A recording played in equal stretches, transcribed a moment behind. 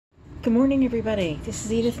Good morning, everybody. This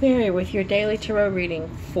is Edith Mary with your daily tarot reading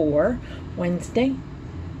for Wednesday,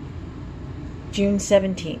 June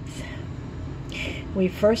 17th. We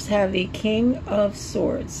first have the King of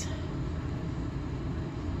Swords.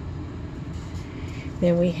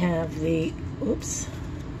 Then we have the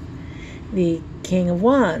King of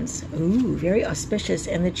Wands. Ooh, very auspicious,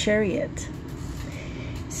 and the Chariot.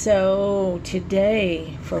 So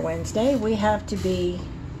today, for Wednesday, we have to be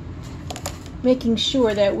making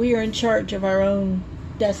sure that we are in charge of our own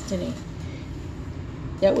destiny,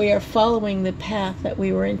 that we are following the path that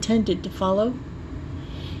we were intended to follow,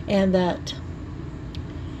 and that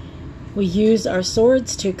we use our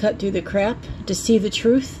swords to cut through the crap, to see the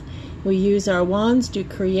truth. We use our wands to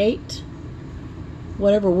create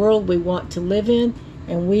whatever world we want to live in,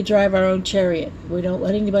 and we drive our own chariot. We don't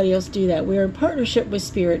let anybody else do that. We are in partnership with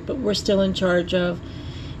Spirit, but we're still in charge of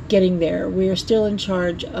getting there. We are still in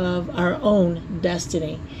charge of our own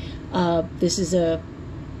destiny. This is a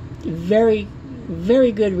very,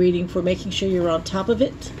 very good reading for making sure you're on top of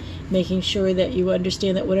it, making sure that you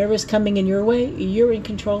understand that whatever is coming in your way, you're in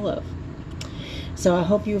control of. So I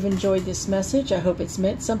hope you've enjoyed this message. I hope it's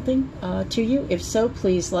meant something to you. If so,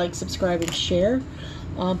 please like, subscribe, and share,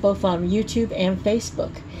 both on YouTube and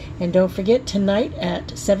Facebook. And don't forget, tonight at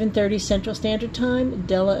 7:30 Central Standard Time,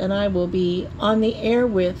 Della and I will be on the air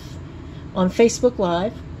on Facebook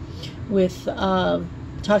Live with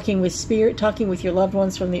talking with Spirit, talking with your loved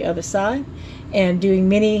ones from the other side, and doing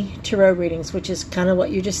mini tarot readings, which is kind of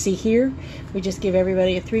what you just see here. We just give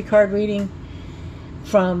everybody a 3-card reading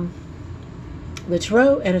from the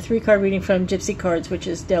tarot and a 3-card reading from Gypsy Cards, which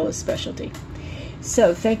is Della's specialty.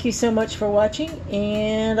 So thank you so much for watching,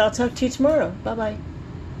 and I'll talk to you tomorrow. Bye-bye.